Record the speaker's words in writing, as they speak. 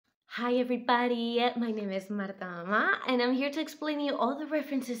Hi everybody, my name is Marta Mama and I'm here to explain to you all the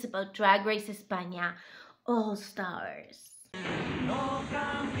references about Drag Race España All Stars.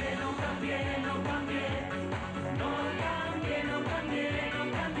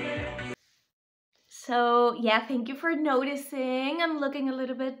 So yeah, thank you for noticing. I'm looking a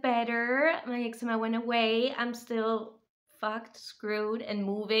little bit better. My eczema went away. I'm still fucked, screwed, and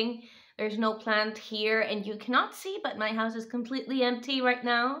moving. There's no plant here and you cannot see, but my house is completely empty right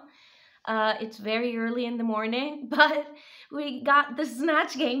now. It's very early in the morning, but we got the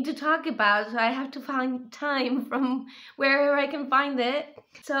Snatch game to talk about, so I have to find time from wherever I can find it.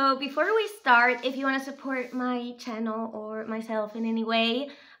 So before we start, if you want to support my channel or myself in any way,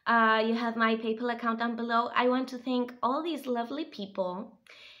 you have my PayPal account down below. I want to thank all these lovely people.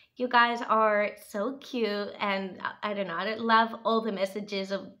 You guys are so cute, and I don't know, I love all the messages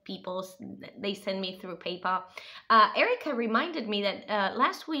of people they send me through PayPal. Erica reminded me that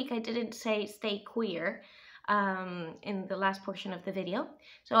last week I didn't say stay queer in the last portion of the video.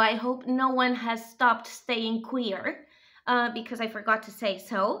 So I hope no one has stopped staying queer because I forgot to say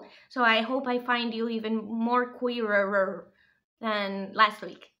so. So I hope I find you even more queerer than last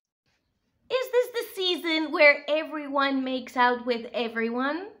week. Is this the season where everyone makes out with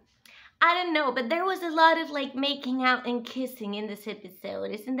everyone? I don't know, but there was a lot of like making out and kissing in this episode.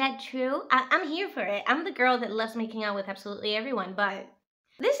 Isn't that true? I'm here for it. I'm the girl that loves making out with absolutely everyone, but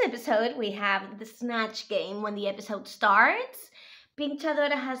this episode we have the Snatch game when the episode starts.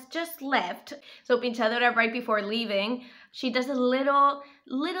 Pinchadora has just left. So Pinchadora, right before leaving, she does a little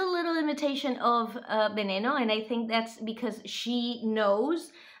imitation of Veneno, and I think that's because she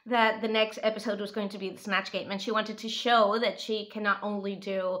knows that the next episode was going to be the Snatch game, and she wanted to show that she can not only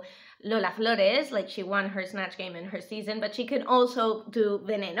do Lola Flores, like she won her Snatch game in her season, but she can also do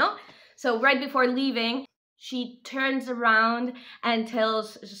Veneno. So right before leaving, she turns around and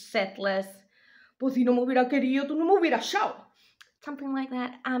tells Sethless, "Pues si no me hubiera querido, tú no me hubieras show." Something like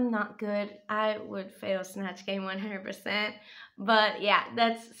that. I'm not good. I would fail Snatch game 100%. But yeah,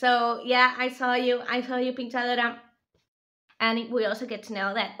 that's so yeah, I saw you, Pinchadora. And we also get to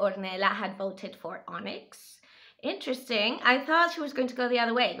know that Ornella had voted for Onyx. Interesting. I thought she was going to go the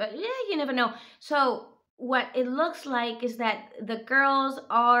other way, but yeah, you never know. So what it looks like is that the girls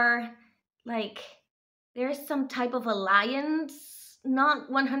are like, there's some type of alliance, not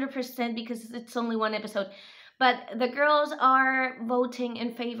 100% because it's only one episode, but the girls are voting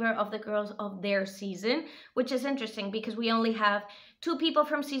in favor of the girls of their season, which is interesting because we only have 2 people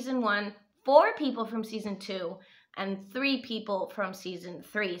from season 1, 4 people from season 2, and 3 people from season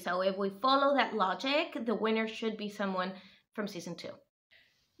 3. So if we follow that logic, the winner should be someone from season 2.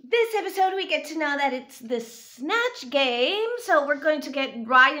 This episode we get to know that it's the Snatch game, so we're going to get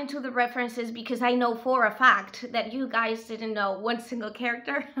right into the references because I know for a fact that you guys didn't know one single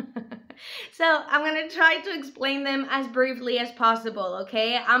character. So I'm going to try to explain them as briefly as possible,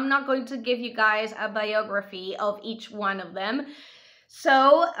 okay? I'm not going to give you guys a biography of each one of them.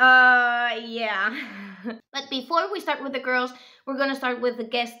 So, yeah. But before we start with the girls, we're going to start with the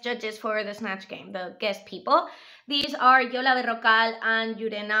guest judges for the Snatch game, the guest people. These are Yola Berrocal and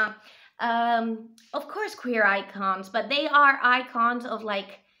Yurena. Of course, queer icons, but they are icons of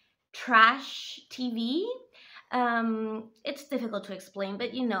like trash TV. It's difficult to explain,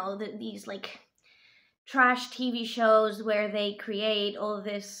 but you know, these like trash TV shows where they create all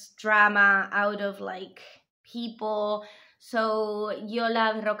this drama out of like people. So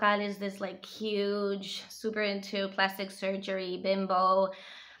Yola Berrocal is this like huge, super into plastic surgery bimbo,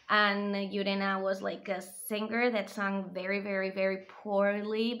 and Yurena was like a singer that sang very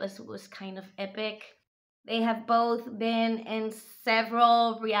poorly, but it was kind of epic. They have both been in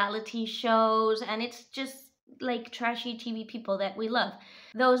several reality shows, and it's just like trashy TV people that we love.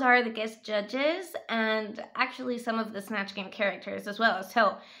 Those are the guest judges, and actually some of the Snatch Game characters as well.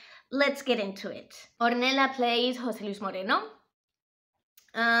 So let's get into it. Ornella plays José Luis Moreno.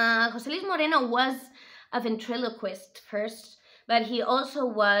 José Luis Moreno was a ventriloquist first, but he also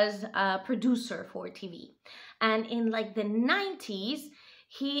was a producer for TV. And in like the 90s,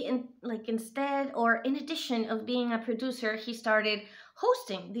 he instead, or in addition of being a producer, he started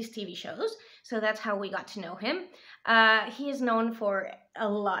hosting these TV shows. So that's how we got to know him. He is known for a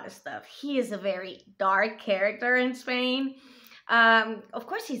lot of stuff. He is a very dark character in Spain. Of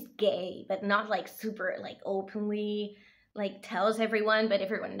course he's gay, but not like super like openly like tells everyone, but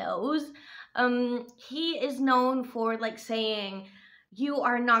everyone knows. He is known for like saying, you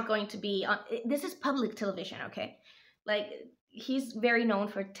are not going to be on, this is public television, okay? Like he's very known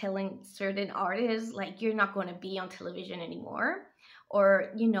for telling certain artists like, you're not going to be on television anymore,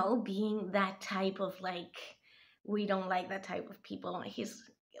 or you know, being that type of like, we don't like that type of people. He's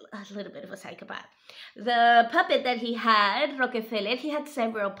a little bit of a psychopath. The puppet that he had, Rockefeller, he had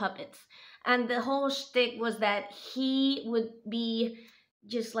several puppets. And the whole shtick was that he would be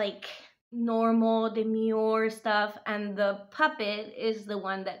just like normal, demure stuff, and the puppet is the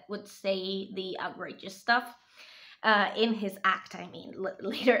one that would say the outrageous stuff in his act. I mean,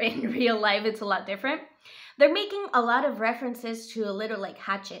 later in real life, it's a lot different. They're making a lot of references to a little like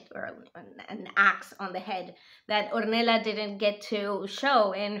hatchet or an axe on the head that Ornella didn't get to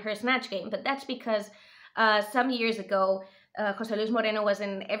show in her Snatch game, but that's because some years ago, José Luis Moreno was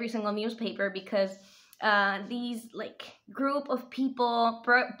in every single newspaper because these like group of people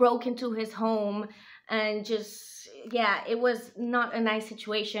broke into his home and just, yeah, it was not a nice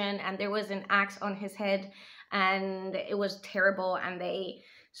situation, and there was an axe on his head and it was terrible, and they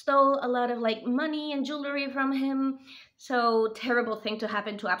stole a lot of like money and jewelry from him. So terrible thing to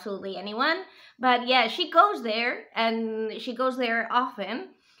happen to absolutely anyone. But yeah, she goes there, and she goes there often.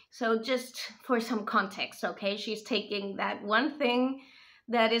 So just for some context, okay, she's taking that one thing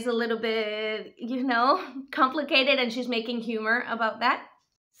that is a little bit, you know, complicated, and she's making humor about that.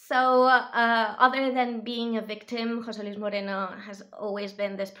 So other than being a victim, José Luis Moreno has always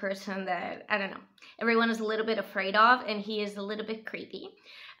been this person that, I don't know, everyone is a little bit afraid of, and he is a little bit creepy.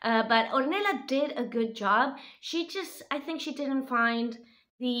 But Ornella did a good job. She just, I think she didn't find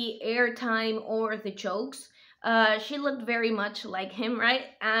the airtime or the jokes. She looked very much like him, right?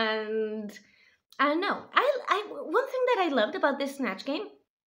 And I don't know. One thing that I loved about this Snatch game,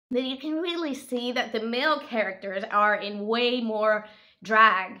 that you can really see that the male characters are in way more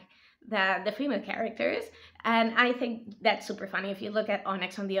drag than the female characters, and I think that's super funny. If you look at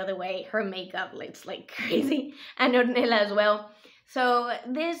Onyx on the other way, her makeup looks like crazy, and Ornella as well. So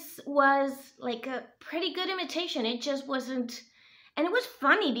this was like a pretty good imitation. It just wasn't, and it was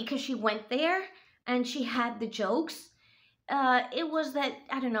funny because she went there and she had the jokes. It was that,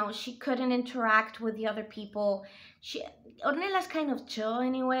 I don't know, she couldn't interact with the other people. Ornella's kind of chill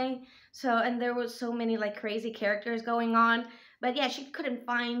anyway, so, and there was so many like crazy characters going on. But yeah, she couldn't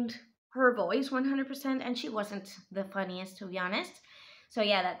find her voice 100%, and she wasn't the funniest, to be honest. So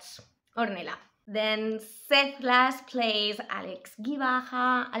yeah, that's Ornella. Then Seth Glass plays Alex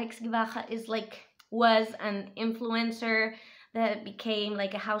Guibaja. Alex Guibaja is like, was an influencer that became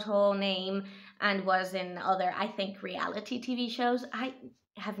like a household name and was in other, I think, reality TV shows. I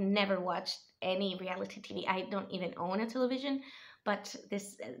have never watched any reality TV. I don't even own a television, but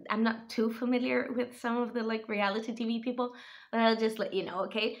this, I'm not too familiar with some of the like reality TV people, but I'll just let you know,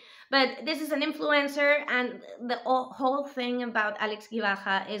 okay? But this is an influencer, and the whole thing about Alex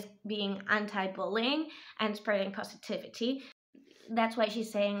Guibaja is being anti-bullying and spreading positivity. That's why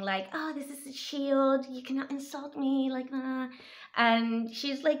she's saying like, oh, this is a shield, you cannot insult me like that. And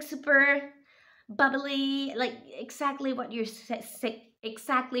she's like super bubbly, like exactly what you're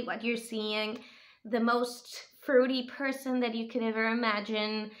seeing, the most fruity person that you could ever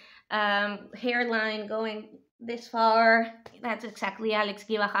imagine, hairline going this far, that's exactly Alex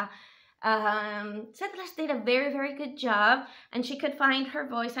Guibaja. Seth Glass did a very, very good job, and she could find her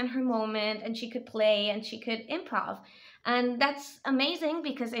voice and her moment, and she could play and she could improv. And that's amazing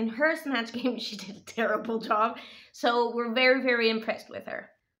because in her Snatch game, she did a terrible job. So we're very, very impressed with her.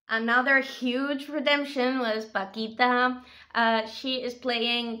 Another huge redemption was Paquita. She is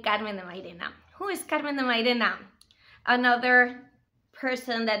playing Carmen de Mairena. Who is Carmen de Mairena? Another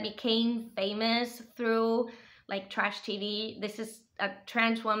person that became famous through like trash TV. This is a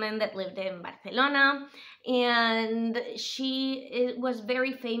trans woman that lived in Barcelona, and she was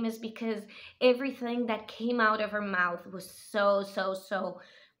very famous because everything that came out of her mouth was so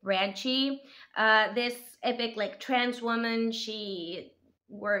raunchy. This epic like trans woman, she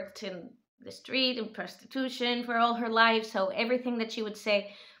worked in the street in prostitution for all her life, so everything that she would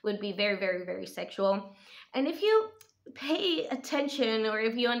say would be very, very, very sexual. And if you pay attention, or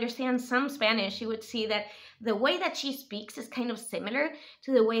if you understand some Spanish, you would see that the way that she speaks is kind of similar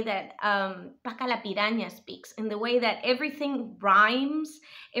to the way that Paca la Piraña speaks, in the way that everything rhymes,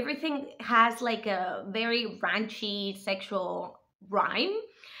 everything has like a very raunchy sexual rhyme.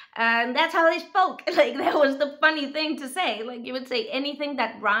 And that's how they spoke. Like, that was the funny thing to say. Like, you would say anything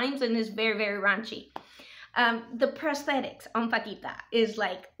that rhymes and is very, very raunchy. The prosthetics on Paquita is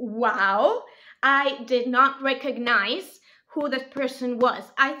like, wow. I did not recognize who this person was.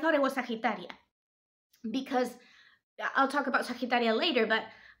 I thought it was Sagittaria, because I'll talk about Sagittaria later, but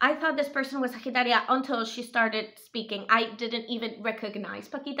I thought this person was Sagittaria until she started speaking. I didn't even recognize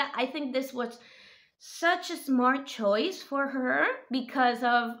Paquita. I think this was such a smart choice for her because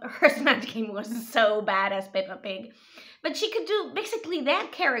of her Snatch game was so bad as Peppa Pig. But she could do basically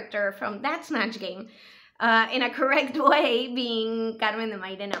that character from that Snatch game. in a correct way, being Carmen de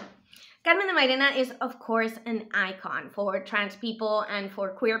Mairena. Carmen de Mairena is, of course, an icon for trans people and for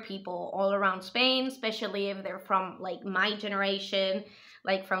queer people all around Spain, especially if they're from like my generation,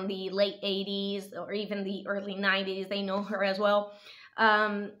 like from the late 80s or even the early 90s. They know her as well.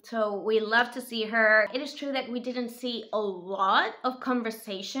 So we love to see her. It is true that we didn't see a lot of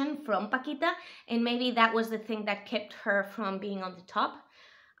conversation from Paquita, and maybe that was the thing that kept her from being on the top.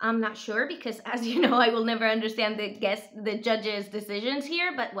 I'm not sure because, as you know, I will never understand the judges' decisions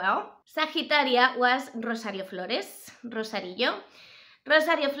here, but well. Sagitaria was Rosario Flores, Rosarillo.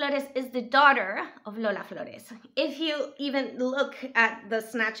 Rosario Flores is the daughter of Lola Flores. If you even look at the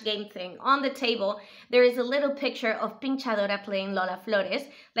Snatch game thing on the table, there is a little picture of Pinchadora playing Lola Flores,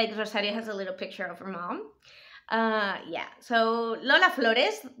 like Rosario has a little picture of her mom. Yeah, so Lola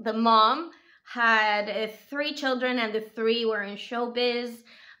Flores, the mom, had 3 children and the 3 were in showbiz.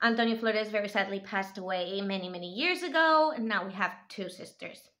 Antonio Flores very sadly passed away many, many years ago, and now we have 2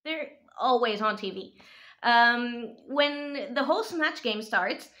 sisters. They're always on TV. When the whole Snatch game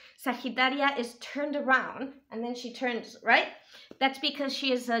starts, Sagitaria is turned around and then she turns, right? That's because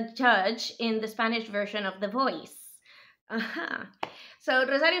she is a judge in the Spanish version of The Voice. So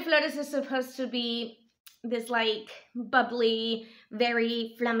Rosario Flores is supposed to be this like bubbly,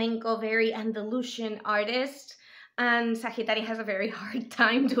 very flamenco, very Andalusian artist, and Sagitaria has a very hard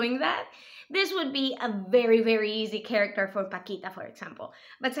time doing that. This would be a very, very easy character for Paquita, for example.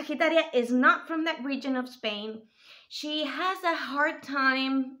 But Sagitaria is not from that region of Spain. She has a hard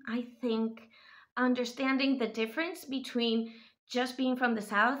time, I think, understanding the difference between just being from the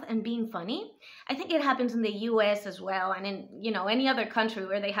South and being funny. I think it happens in the US as well, and in, you know, any other country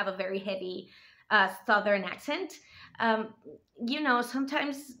where they have a very heavy Southern accent. You know,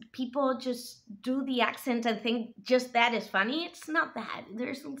 sometimes people just do the accent and think just that is funny. It's not that.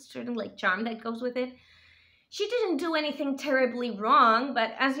 There's a certain like charm that goes with it. She didn't do anything terribly wrong,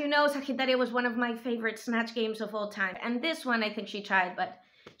 but as you know, Sagitaria was one of my favorite Snatch games of all time. And this one, I think she tried, but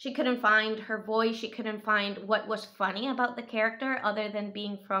she couldn't find her voice. She couldn't find what was funny about the character other than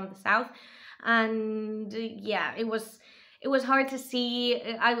being from the South. And yeah, it was hard to see.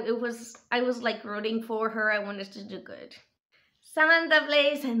 I was like rooting for her. I wanted to do good. Samantha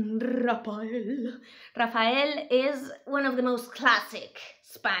Blaze and Rafael. Rafael is one of the most classic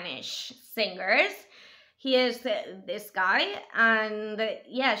Spanish singers. He is this guy, and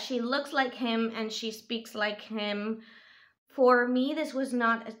yeah, she looks like him and she speaks like him. For me, this was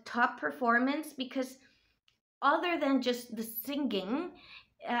not a top performance because other than just the singing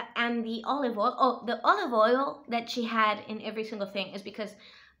and the olive oil, the olive oil that she had in every single thing is because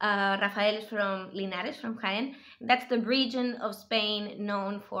Rafael is from Linares, from Jaén. That's the region of Spain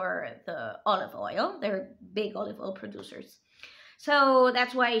known for the olive oil. They're big olive oil producers. So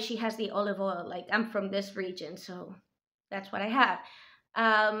that's why she has the olive oil. Like, I'm from this region, so that's what I have.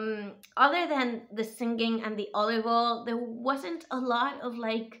 Other than the singing and the olive oil, there wasn't a lot of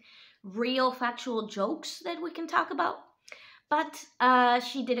like real factual jokes that we can talk about. But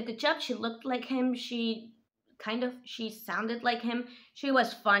she did a good job. She looked like him. She sounded like him. She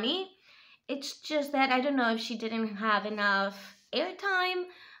was funny. It's just that I don't know if she didn't have enough airtime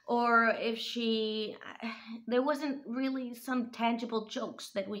or if there wasn't really some tangible jokes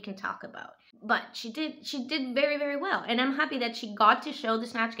that we can talk about. But she did very, very well. And I'm happy that she got to show the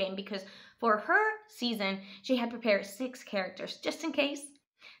Snatch game because for her season, she had prepared 6 characters, just in case.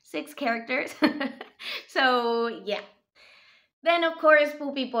 6 characters. So, yeah. Then, of course,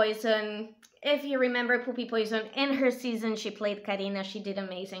 Poopy Poison. If you remember Poopy Poison, in her season, she played Karina. She did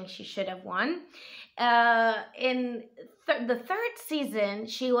amazing. She should have won. In the 3rd season,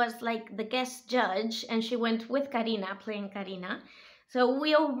 she was like the guest judge, and she went with Karina, playing Karina. So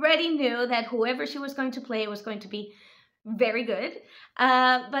we already knew that whoever she was going to play was going to be very good.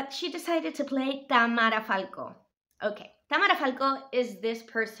 But she decided to play Tamara Falco. Okay, Tamara Falco is this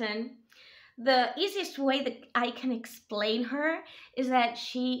person. The easiest way that I can explain her is that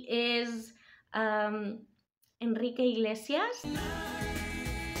she is Enrique Iglesias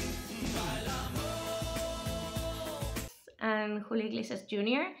and Julio Iglesias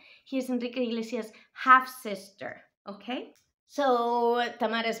Jr. He is Enrique Iglesias' half-sister, okay? So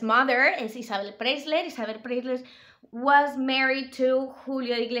Tamara's mother is Isabel Preisler. Isabel Preisler was married to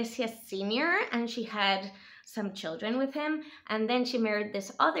Julio Iglesias Sr. and she had some children with him. And then she married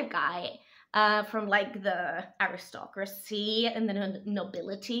this other guy from like the aristocracy and the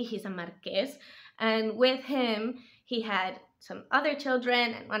nobility. He's a Marquez. And with him, he had some other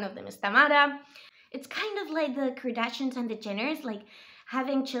children, and one of them is Tamara. It's kind of like the Kardashians and the Jenners, like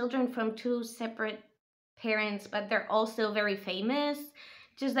having children from 2 separate parents, but they're all still very famous.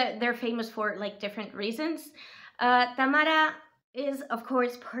 just that they're famous for like different reasons. Tamara is, of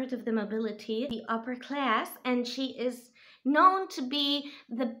course, part of the mobility, the upper class, and she is known to be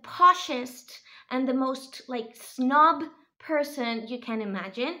the poshest and the most like snob person you can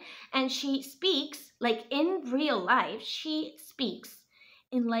imagine. And she speaks, like in real life, she speaks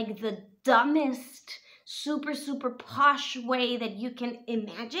in like the dumbest, super, super posh way that you can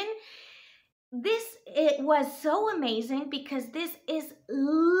imagine. It was so amazing because this is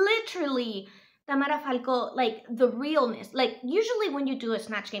literally Tamara Falco, like the realness. Like usually when you do a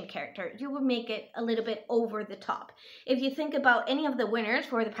Snatch Game character, you would make it a little bit over the top. If you think about any of the winners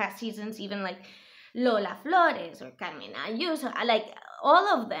for the past seasons, even like Lola Flores or Carmen Ayuso, like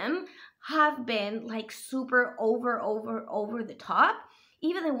all of them have been like super over the top.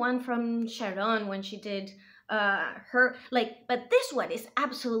 Even the one from Sharon when she did her, like, but this one is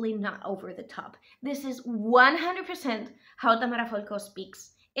absolutely not over the top. This is 100% how Tamara Falco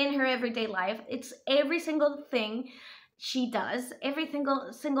speaks in her everyday life. It's every single thing she does, every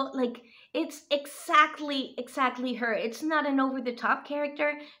single like, it's exactly her. It's not an over the top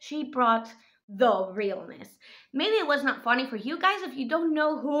character. She brought the realness. Maybe it was not funny for you guys if you don't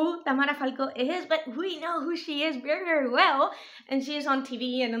know who Tamara Falco is, but we know who she is very well, and she is on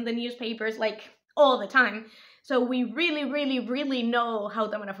TV and on the newspapers like all the time. So we really know how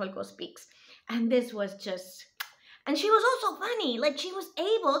Tamara Falco speaks. And this was just, and she was also funny. Like she was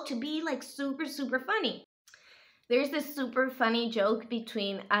able to be like super funny. There's this super funny joke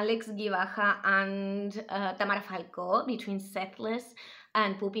between Alex Givaja and Tamara Falco, between Sethless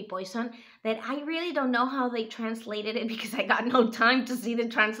and Poopy Poison, that I really don't know how they translated it because I got no time to see the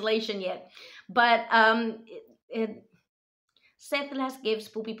translation yet. But Sethless gives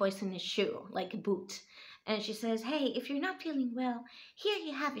Poopy Poison a shoe, like a boot. And she says, hey, if you're not feeling well, here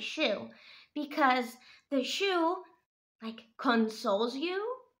you have a shoe. Because the shoe, like, consoles you.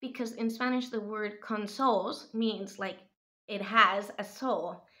 Because in Spanish, the word consoles means, like, it has a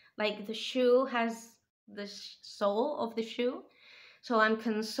soul. Like, the shoe has the soul of the shoe. So I'm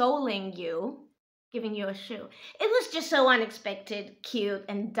consoling you, giving you a shoe. It was just so unexpected, cute,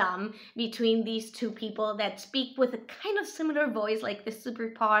 and dumb between these two people that speak with a kind of similar voice, like the super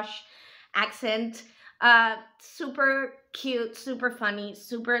posh accent. Super cute, super funny,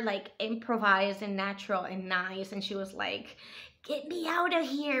 super like improvised and natural and nice. And she was like, get me out of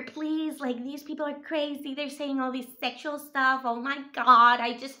here, please. Like, these people are crazy. They're saying all this sexual stuff. Oh my God,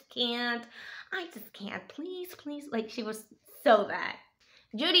 I just can't. Please. Like, she was so bad.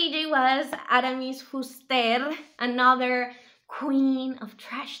 Judy G was Aramis Fuster, another queen of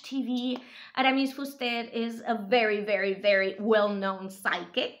trash TV. Aramis Fuster is a very well-known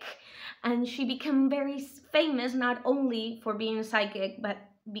psychic. And she became very famous not only for being a psychic, but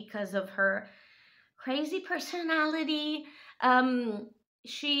because of her crazy personality.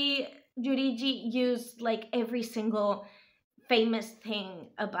 Judy G used like every single famous thing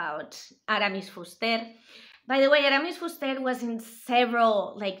about Aramis Fuster. By the way, Aramis Fuster was in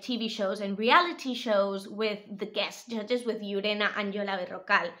several like TV shows and reality shows with the guest judges, with Yurena and Yola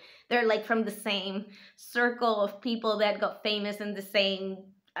Berrocal. They're like from the same circle of people that got famous in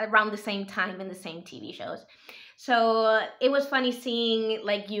around the same time in the same TV shows. So it was funny seeing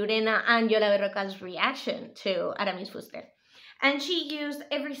like Yurena and Yola Berrocal's reaction to Aramis Fuster. And she used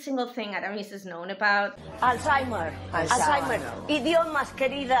every single thing Aramis is known about. Alzheimer. Idiomas,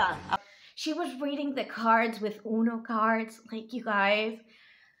 querida. She was reading the cards with Uno cards, like, you guys.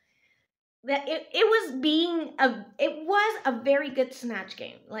 It was a very good Snatch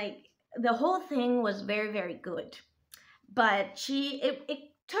Game. Like, the whole thing was very good. But it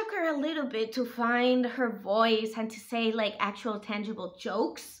took her a little bit to find her voice and to say like actual tangible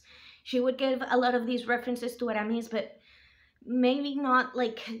jokes. She would give a lot of these references to Aramis, but maybe not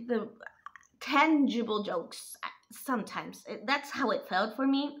like the tangible jokes sometimes. That's how it felt for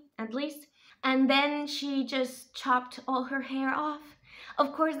me, at least. And then she just chopped all her hair off.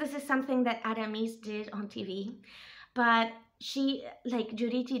 Of course, this is something that Aramis did on TV, but she, like,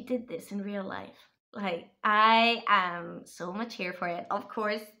 Judy G did this in real life. Like, I am so much here for it. Of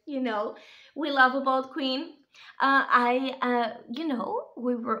course, you know, we love a bold queen. You know,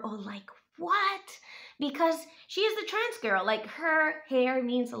 we were all like, what? Because she is the trans girl. Like, her hair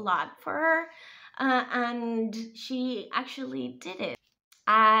means a lot for her. And she actually did it.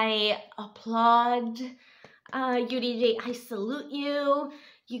 I applaud Judy J. I salute you.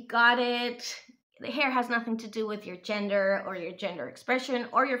 You got it. The hair has nothing to do with your gender or your gender expression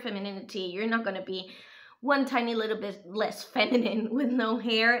or your femininity. You're not going to be one tiny little bit less feminine with no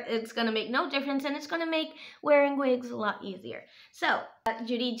hair. It's going to make no difference, and it's going to make wearing wigs a lot easier. So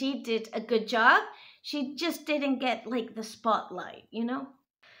Judy G did a good job. She just didn't get like the spotlight, you know?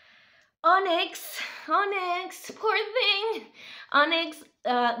 Onyx, poor thing. Onyx,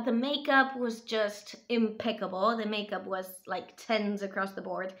 the makeup was just impeccable. The makeup was like 10s across the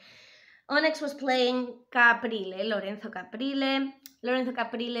board. Onyx was playing Caprile, Lorenzo Caprile. Lorenzo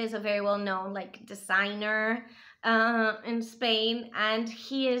Caprile is a very well-known like designer in Spain, and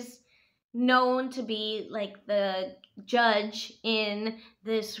he is known to be like the judge in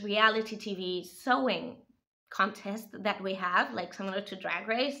this reality TV sewing contest that we have, like similar to Drag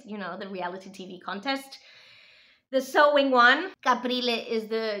Race, you know, the reality TV contest. The sewing one, Caprile is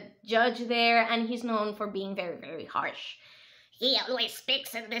the judge there, and he's known for being very, very harsh. He always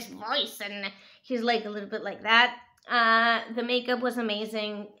speaks in this voice, and he's like a little bit like that. The makeup was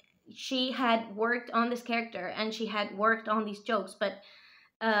amazing. She had worked on this character, and she had worked on these jokes, but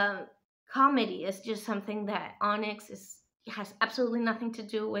comedy is just something that Onyx has absolutely nothing to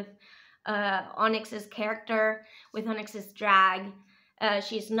do with Onyx's character, with Onyx's drag.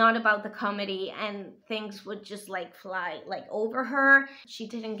 She's not about the comedy, and things would just like fly like over her. She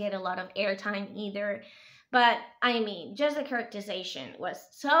didn't get a lot of airtime either. But I mean, just the characterization was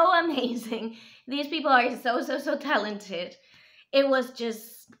so amazing. These people are so talented. It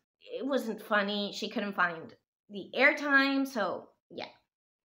wasn't funny. She couldn't find the airtime, so yeah.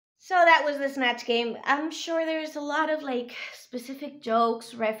 So that was the Snatch game. I'm sure there's a lot of like specific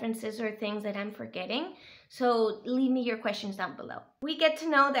jokes, references, or things that I'm forgetting. So leave me your questions down below. We get to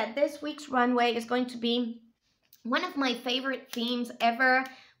know that this week's runway is going to be one of my favorite themes ever,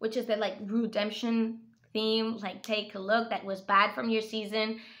 which is the like redemption theme. Like, take a look that was bad from your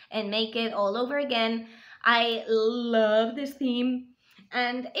season and make it all over again. I love this theme.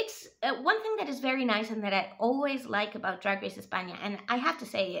 And it's one thing that is very nice and that I always like about Drag Race España, and I have to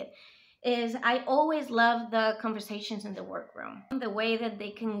say it, is I always love the conversations in the workroom. The way that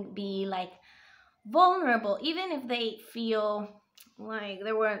they can be like vulnerable, even if they feel like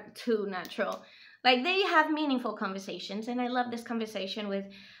they weren't too natural. Like, they have meaningful conversations, and I love this conversation with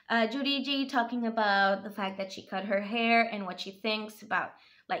Judy G talking about the fact that she cut her hair and what she thinks about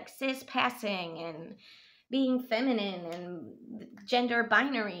like cis passing and being feminine and gender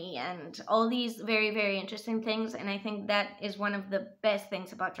binary and all these very, very interesting things. And I think that is one of the best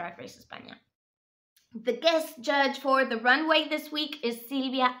things about Drag Race España. The guest judge for the runway this week is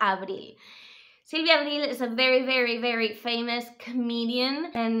Silvia Abril. Silvia Abril is a very, very, very famous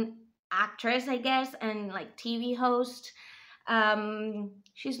comedian and actress, I guess, and like TV host.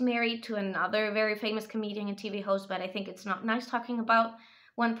 She's married to another very famous comedian and TV host, but I think it's not nice talking about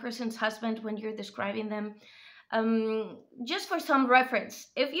one person's husband when you're describing them. Just for some reference,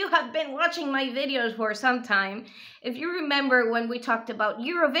 if you have been watching my videos for some time, if you remember when we talked about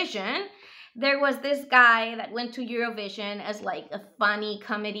Eurovision, there was this guy that went to Eurovision as like a funny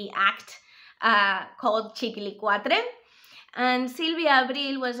comedy act called Chiquilicuatre, and Silvia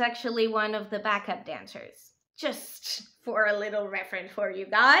Abril was actually one of the backup dancers. Just for a little reference for you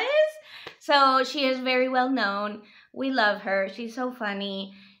guys. So she is very well known. We love her. She's so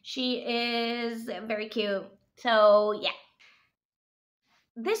funny. She is very cute. So yeah.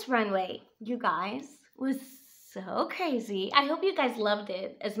 This runway, you guys, was so crazy. I hope you guys loved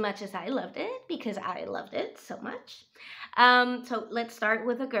it as much as I loved it, because I loved it so much. So let's start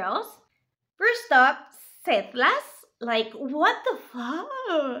with the girls. First up, Setlas. Like, what the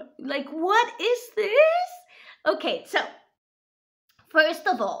fuck? Like, what is this? Okay, so first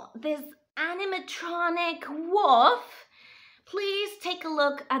of all, this animatronic wolf, please take a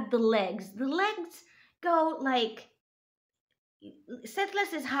look at the legs. The legs go like,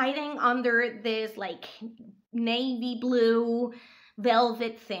 Setlas is hiding under this like navy blue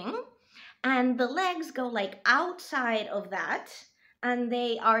velvet thing, and the legs go like outside of that, and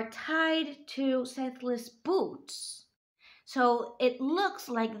they are tied to Setlas' boots. So it looks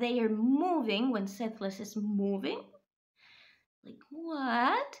like they are moving when Setlas is moving. Like,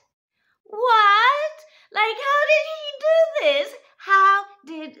 what? What? Like, how did he do this? How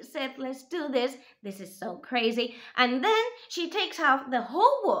did Setlas do this? This is so crazy. And then she takes out the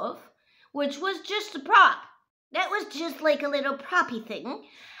whole wolf, which was just a prop. That was just like a little proppy thing.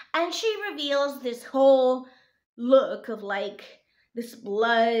 And she reveals this whole look of like this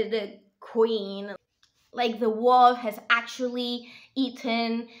blood queen. Like, the wolf has actually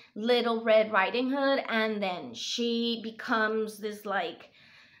eaten Little Red Riding Hood, and then she becomes this like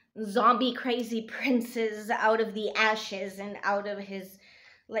zombie crazy princess out of the ashes and out of his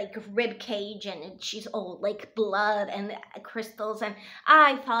like rib cage, and she's all like blood and crystals. And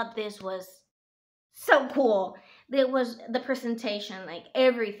I thought this was so cool. There was the presentation, like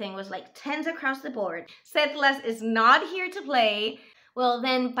everything was like 10s across the board. Setlas is not here to play. Well,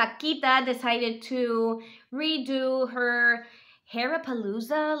 then Paquita decided to redo her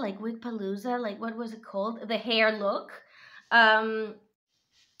hairapalooza, like wigpalooza, like what was it called? The hair look.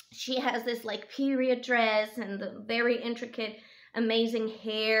 She has this like period dress and the very intricate, amazing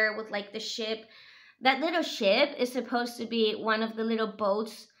hair with like the ship. That little ship is supposed to be one of the little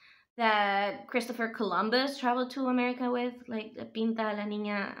boats that Christopher Columbus traveled to America with, like Pinta la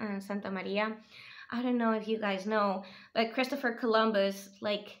Niña and Santa Maria. I don't know if you guys know, but Christopher Columbus,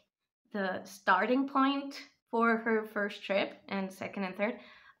 like the starting point for her first trip and second and third,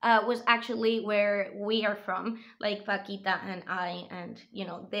 was actually where we are from, like Paquita and I, and you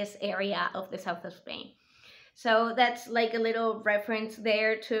know, this area of the south of Spain. So that's like a little reference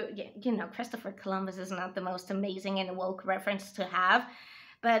there to, you know, Christopher Columbus is not the most amazing and woke reference to have,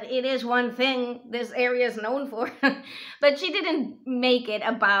 but it is one thing this area is known for. But she didn't make it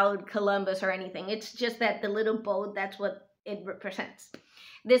about Columbus or anything. It's just that the little boat, that's what it represents.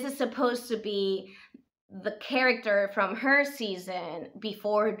 This is supposed to be the character from her season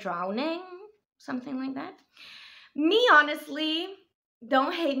before drowning, something like that. Me, honestly,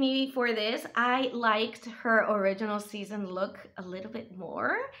 don't hate me for this. I liked her original season look a little bit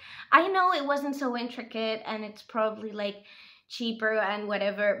more. I know it wasn't so intricate and it's probably like cheaper and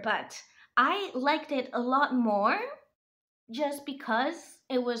whatever, but I liked it a lot more just because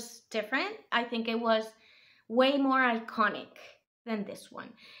it was different. I think it was way more iconic than this one.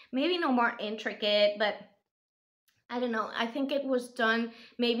 Maybe no more intricate, but I don't know. I think it was done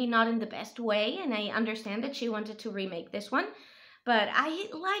maybe not in the best way, and I understand that she wanted to remake this one, but I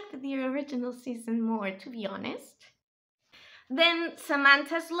liked the original season more, to be honest. Then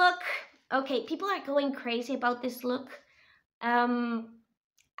Samantha's look. Okay, people are going crazy about this look.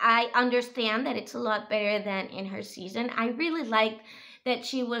 I understand that it's a lot better than in her season. I really liked that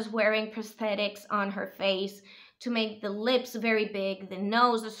she was wearing prosthetics on her face to make the lips very big, the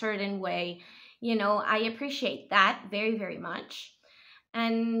nose a certain way. You know, I appreciate that very, very much.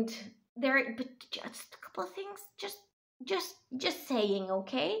 And there, but just a couple of things, just saying,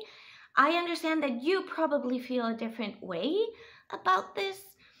 okay? I understand that you probably feel a different way about this,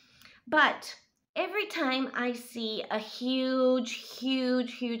 but every time I see a huge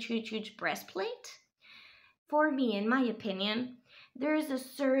breastplate, for me, in my opinion, there is a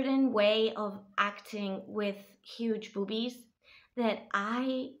certain way of acting with huge boobies that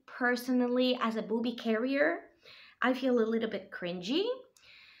I personally, as a boobie carrier, I feel a little bit cringy.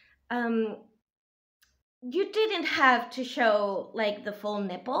 You didn't have to show like the full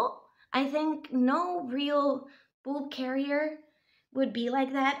nipple. I think no real boob carrier would be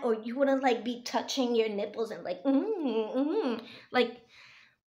like that, or you wouldn't like be touching your nipples and like, like,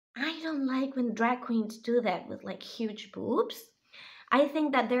 I don't like when drag queens do that with like huge boobs. I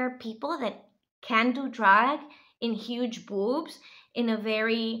think that there are people that can do drag in huge boobs in a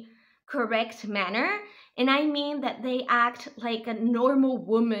very correct manner. And I mean that they act like a normal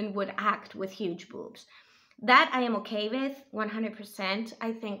woman would act with huge boobs. That I am okay with, 100%.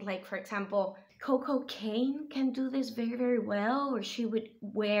 I think, like, for example, Coco Kane can do this very, very well, or she would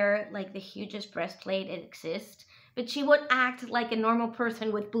wear, like, the hugest breastplate it exists, but she would act like a normal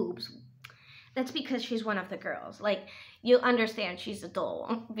person with boobs. That's because she's one of the girls. Like, you understand she's a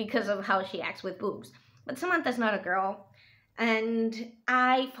doll because of how she acts with boobs. But Samantha's not a girl, and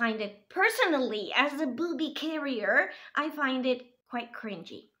I find it, personally, as a boobie carrier, I find it quite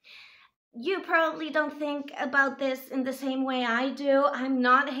cringy. You probably don't think about this in the same way I do. I'm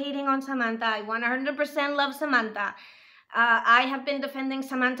not hating on Samantha. I 100% love Samantha. I have been defending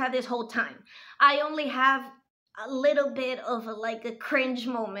Samantha this whole time. I only have a little bit of a cringe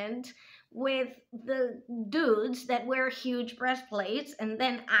moment with the dudes that wear huge breastplates and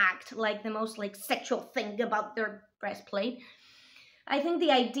then act like the most like sexual thing about their breastplate. I think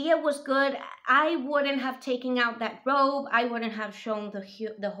the idea was good. I wouldn't have taken out that robe. I wouldn't have shown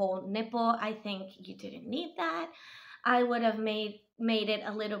the whole nipple. I think you didn't need that. I would have made it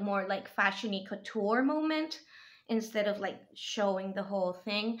a little more like fashion-y couture moment instead of like showing the whole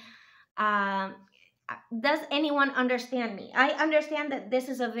thing. Does anyone understand me? I understand that this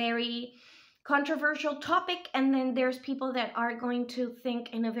is a very controversial topic, and then there's people that are going to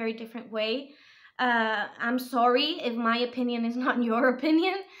think in a very different way. I'm sorry if my opinion is not your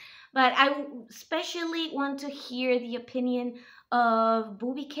opinion, but I especially want to hear the opinion of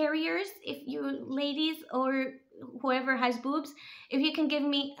boobie carriers. If you ladies or whoever has boobs, if you can give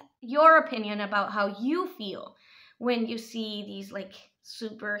me your opinion about how you feel when you see these like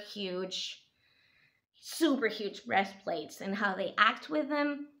super huge breastplates and how they act with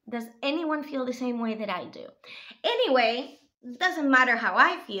them. Does anyone feel the same way that I do? Anyway, it doesn't matter how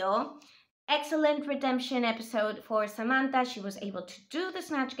I feel. Excellent redemption episode for Samantha. She was able to do the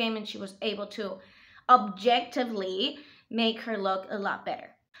Snatch game, and she was able to objectively make her look a lot better.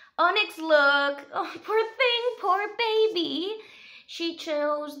 Onyx look, oh poor thing, poor baby. She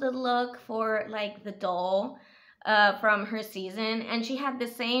chose the look for like the doll from her season, and she had the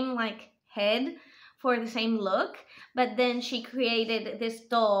same like head for the same look, but then she created this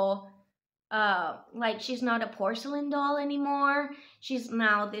doll like she's not a porcelain doll anymore. She's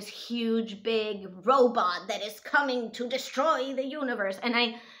now this huge big robot that is coming to destroy the universe. And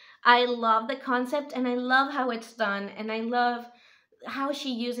I love the concept, and I love how it's done, and I love how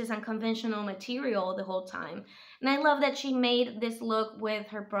she uses unconventional material the whole time. And I love that she made this look with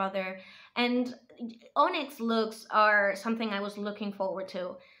her brother. And Onyx looks are something I was looking forward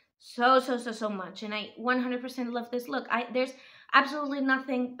to so much, and I 100% love this look. There's absolutely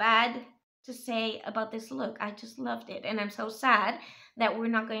nothing bad to say about this look. I just loved it, and I'm so sad that we're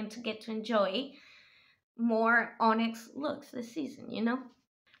not going to get to enjoy more Onyx looks this season, you know?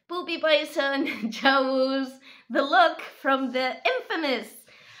 Poopy Bison chose the look from the infamous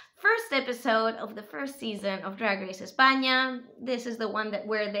first episode of the first season of Drag Race España. This is the one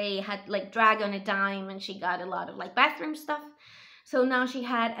where they had like drag on a dime, and she got a lot of like bathroom stuff. So now she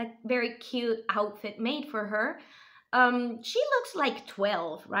had a very cute outfit made for her. She looks like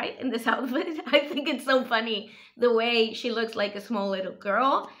 12, right, in this outfit. I think it's so funny the way she looks like a small little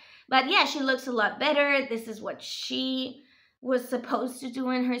girl. But yeah, she looks a lot better. This is what she was supposed to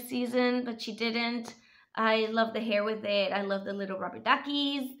do in her season, but she didn't. I love the hair with it. I love the little rubber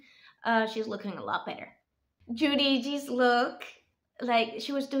duckies. She's looking a lot better. Judy G's look, like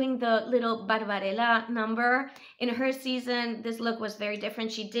she was doing the little Barbarella number. In her season, this look was very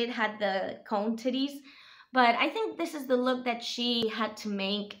different. She did have the cone titties, but I think this is the look that she had to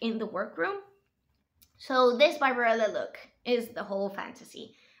make in the workroom. So this Barbarella look is the whole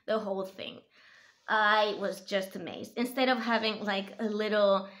fantasy, the whole thing. I was just amazed. Instead of having like a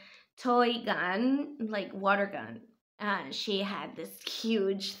little toy gun, like water gun, she had this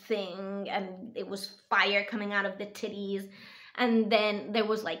huge thing, and it was fire coming out of the titties. And then there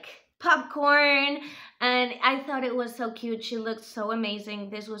was like popcorn, and I thought it was so cute. She looked so amazing.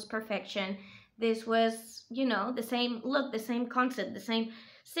 This was perfection. This was, you know, the same look, the same concept, the same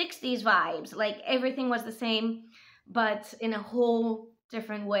 60s vibes. Like everything was the same, but in a whole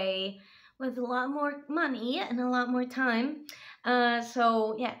different way, with a lot more money and a lot more time.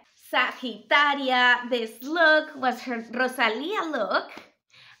 So yeah, Sagittaria, this look was her Rosalia look,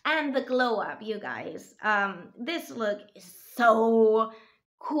 and the glow up, you guys. This look is so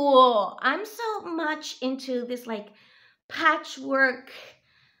cool. I'm so much into this like patchwork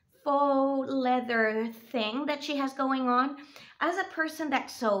faux leather thing that she has going on. As a person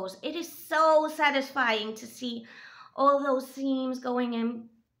that sews, it is so satisfying to see all those seams going in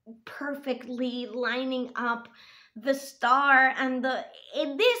perfectly, lining up the star, and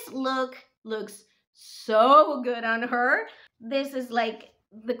this look looks so good on her. This is like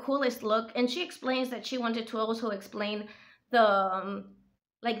the coolest look, and she explains that she wanted to also explain the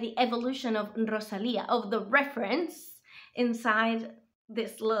like the evolution of Rosalia, of the reference inside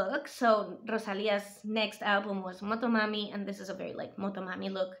this look. So Rosalia's next album was Motomami, and this is a very like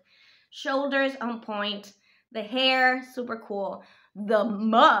Motomami look. Shoulders on point, the hair super cool, the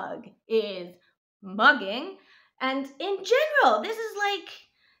mug is mugging, and in general this is like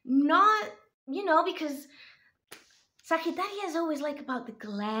not, you know, because Sagittaria is always like about the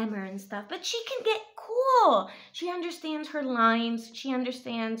glamour and stuff, but she can get cool. She understands her lines, she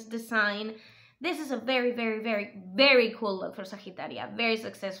understands design. This is a very cool look for Sagittaria. Very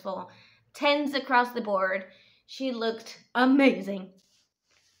successful. 10s across the board. She looked amazing.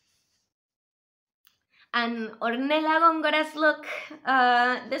 And Ornella Góngora's look,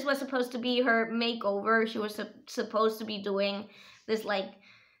 this was supposed to be her makeover. She was supposed to be doing this like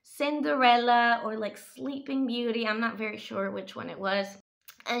Cinderella or like Sleeping Beauty. I'm not very sure which one it was.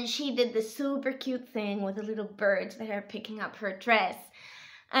 And she did this super cute thing with the little birds that are picking up her dress.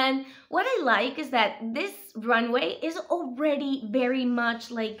 And what I like is that this runway is already very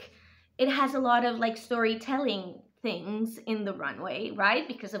much like, it has a lot of like storytelling things in the runway, right?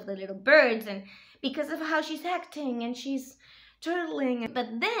 Because of the little birds and because of how she's acting and she's turtling. But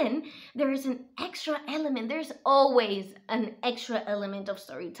then there is an extra element. There's always an extra element of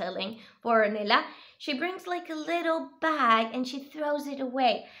storytelling for Ornella. She brings like a little bag and she throws it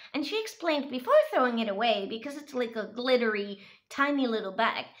away. And she explained before throwing it away, because it's like a glittery, tiny little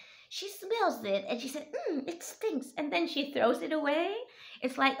bag, she smells it and she said, it stinks. And then she throws it away.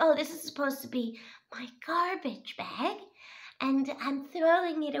 It's like, oh, this is supposed to be my garbage bag and I'm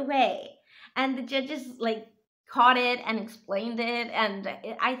throwing it away. And the judges like caught it and explained it. And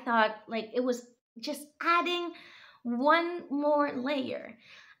I thought like it was just adding one more layer.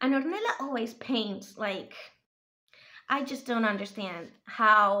 And Ornella always paints like, I just don't understand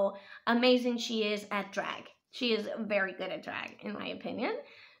how amazing she is at drag. She is very good at drag, in my opinion.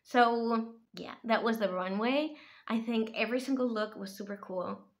 So yeah, that was the runway. I think every single look was super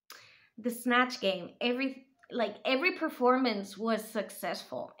cool. The Snatch game, every performance was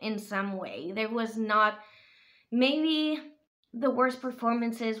successful in some way. There was not, maybe the worst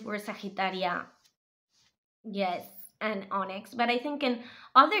performances were Sagittaria, yes, and Onyx, but I think in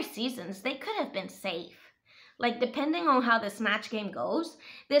other seasons they could have been safe. Like, depending on how the Snatch game goes,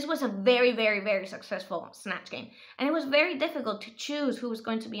 this was a very, very, very successful Snatch game. And it was very difficult to choose who was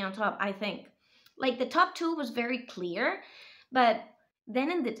going to be on top, I think. Like, the top two was very clear, but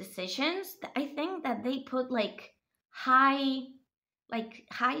then in the decisions, I think that they put, like, high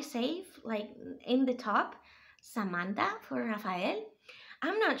safe, like, in the top. Samantha for Rafael.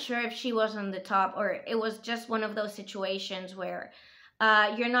 I'm not sure if she was on the top or it was just one of those situations where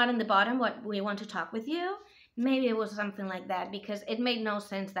you're not in the bottom, but we want to talk with you. Maybe it was something like that, because it made no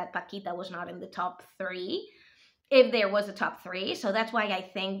sense that Paquita was not in the top 3 if there was a top 3. So that's why I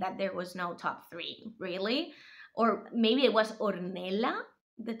think that there was no top 3, really. Or maybe it was Ornella,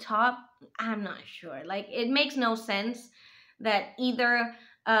 the top. I'm not sure. Like, it makes no sense that either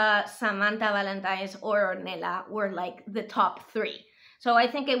Samantha Valentine's or Ornella were like the top 3. So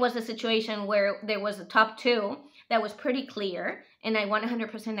I think it was a situation where there was a top 2 that was pretty clear, and I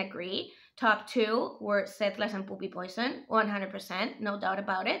 100% agree. Top 2 were Settlers and Poopy Poison, 100%, no doubt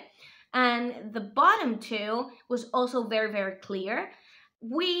about it. And the bottom 2 was also very, very clear.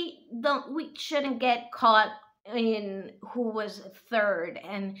 We shouldn't get caught in who was 3rd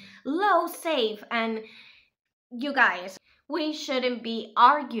and low safe. And you guys, we shouldn't be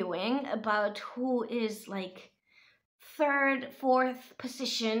arguing about who is like 3rd, 4th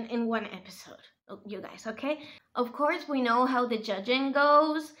position in one episode. You guys, okay? Of course, we know how the judging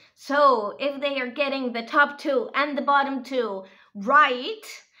goes. So if they are getting the top 2 and the bottom 2 right,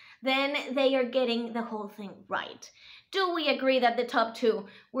 then they are getting the whole thing right. Do we agree that the top 2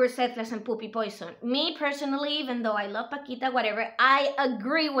 were Settlers and Poopy Poison? Me personally, even though I love Paquita, whatever, I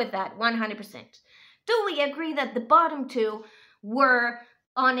agree with that 100%. Do we agree that the bottom 2 were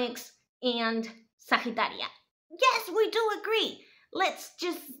Onyx and Sagittaria? Yes, we do agree. Let's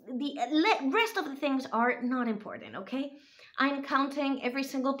just, rest of the things are not important, okay? I'm counting every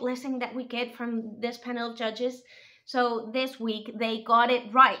single blessing that we get from this panel of judges. So this week, they got it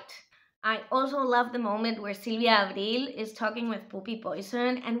right. I also love the moment where Silvia Abril is talking with Poopy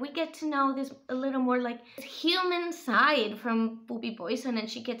Poison, and we get to know this a little more, like, human side from Poopy Poison, and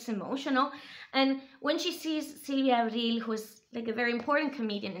she gets emotional. And when she sees Silvia Abril, who's like a very important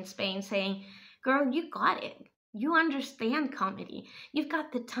comedian in Spain, saying, "Girl, you got it. You understand comedy. You've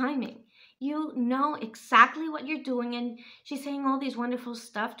got the timing. You know exactly what you're doing." And she's saying all these wonderful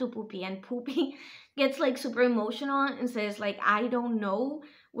stuff to Poopy, and Poopy gets like super emotional and says, like, "I don't know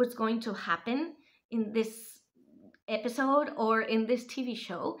what's going to happen in this episode or in this TV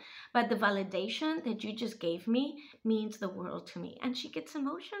show, but the validation that you just gave me means the world to me." And she gets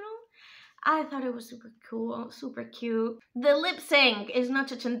emotional. I thought it was super cool, super cute. The lip sync is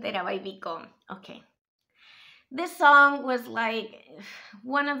Noche Ochentera by Vico. Okay. This song was like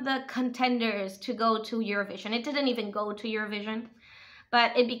one of the contenders to go to Eurovision. It didn't even go to Eurovision,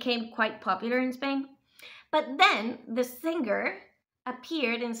 but it became quite popular in Spain. But then the singer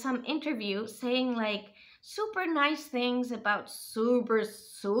appeared in some interview saying like super nice things about super,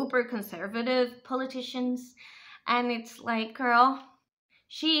 super conservative politicians. And it's like, girl,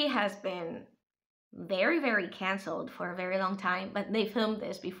 she has been very, very canceled for a very long time, but they filmed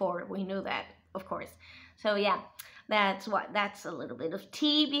this before. We knew that, of course. So yeah, that's a little bit of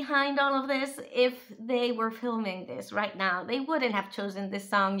tea behind all of this. If they were filming this right now, they wouldn't have chosen this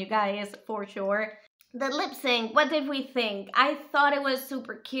song, you guys, for sure. The lip sync, what did we think? I thought it was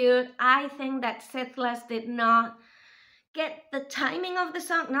super cute. I think that Setlas did not get the timing of the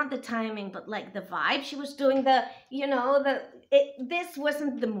song, not the timing, but like the vibe. She was doing the, you know, this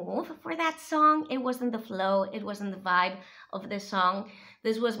wasn't the move for that song. It wasn't the flow. It wasn't the vibe of the song.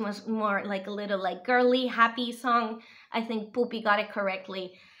 This was much more like a little like girly, happy song. I think Poopy got it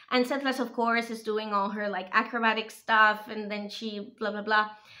correctly. And Setlas, of course, is doing all her like acrobatic stuff, and then she blah, blah, blah.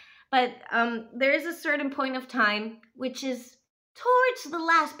 But there is a certain point of time, which is towards the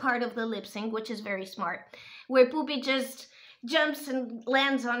last part of the lip sync, which is very smart, where Poopy just jumps and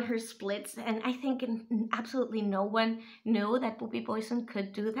lands on her splits. And I think absolutely no one knew that Poopy Poison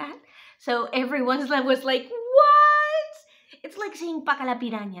could do that. So everyone's was like, what? It's like seeing Paca la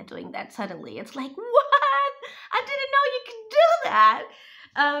Piraña doing that suddenly. It's like, what? I didn't know you could do that.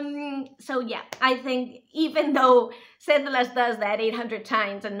 So yeah, I think even though Setlas does that 800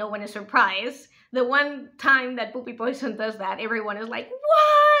 times and no one is surprised, the one time that Poopy Poison does that, everyone is like,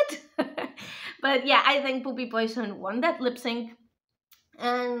 what? But yeah, I think Poopy Poison won that lip sync,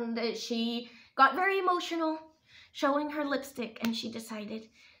 and she got very emotional showing her lipstick, and she decided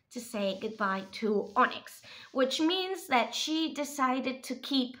to say goodbye to Onyx, which means that she decided to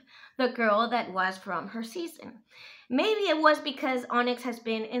keep the girl that was from her season. Maybe it was because Onyx has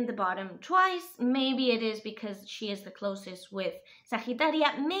been in the bottom twice. Maybe it is because she is the closest with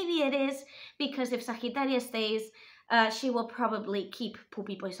Sagittaria. Maybe it is because if Sagittaria stays, she will probably keep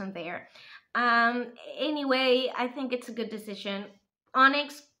Poopy Poison there. Anyway, I think it's a good decision.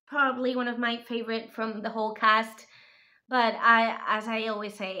 Onyx, probably one of my favorite from the whole cast. But as I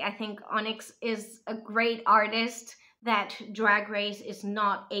always say, I think Onyx is a great artist that Drag Race is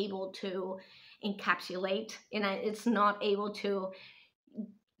not able to encapsulate, and it's not able to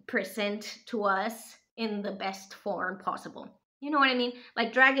present to us in the best form possible. You know what I mean?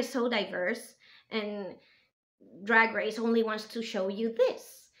 Like, drag is so diverse, and Drag Race only wants to show you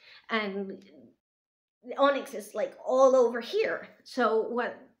this, and Onyx is like all over here. So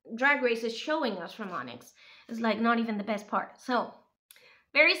what Drag Race is showing us from Onyx is like not even the best part. So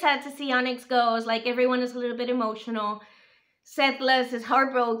very sad to see Onyx go. It's like everyone is a little bit emotional. Settless is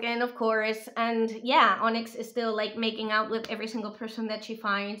heartbroken, of course, and yeah, Onyx is still like making out with every single person that she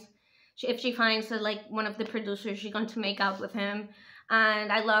finds. If she finds like one of the producers, she's going to make out with him,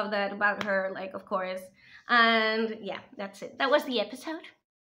 and I love that about her, like, of course. And yeah, that's it. That was the episode.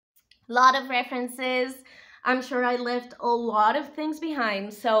 A lot of references. I'm sure I left a lot of things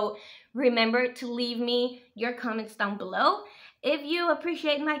behind, so remember to leave me your comments down below. If you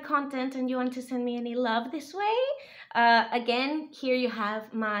appreciate my content and you want to send me any love this way, again, here you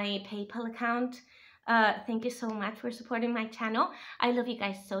have my PayPal account. Thank you so much for supporting my channel. I love you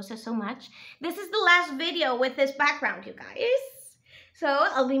guys so much. This is the last video with this background, you guys. So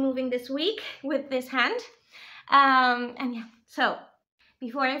I'll be moving this week with this hand. And yeah, so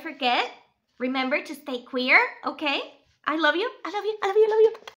before I forget, remember to stay queer, okay? I love you, I love you, I love you, I love you.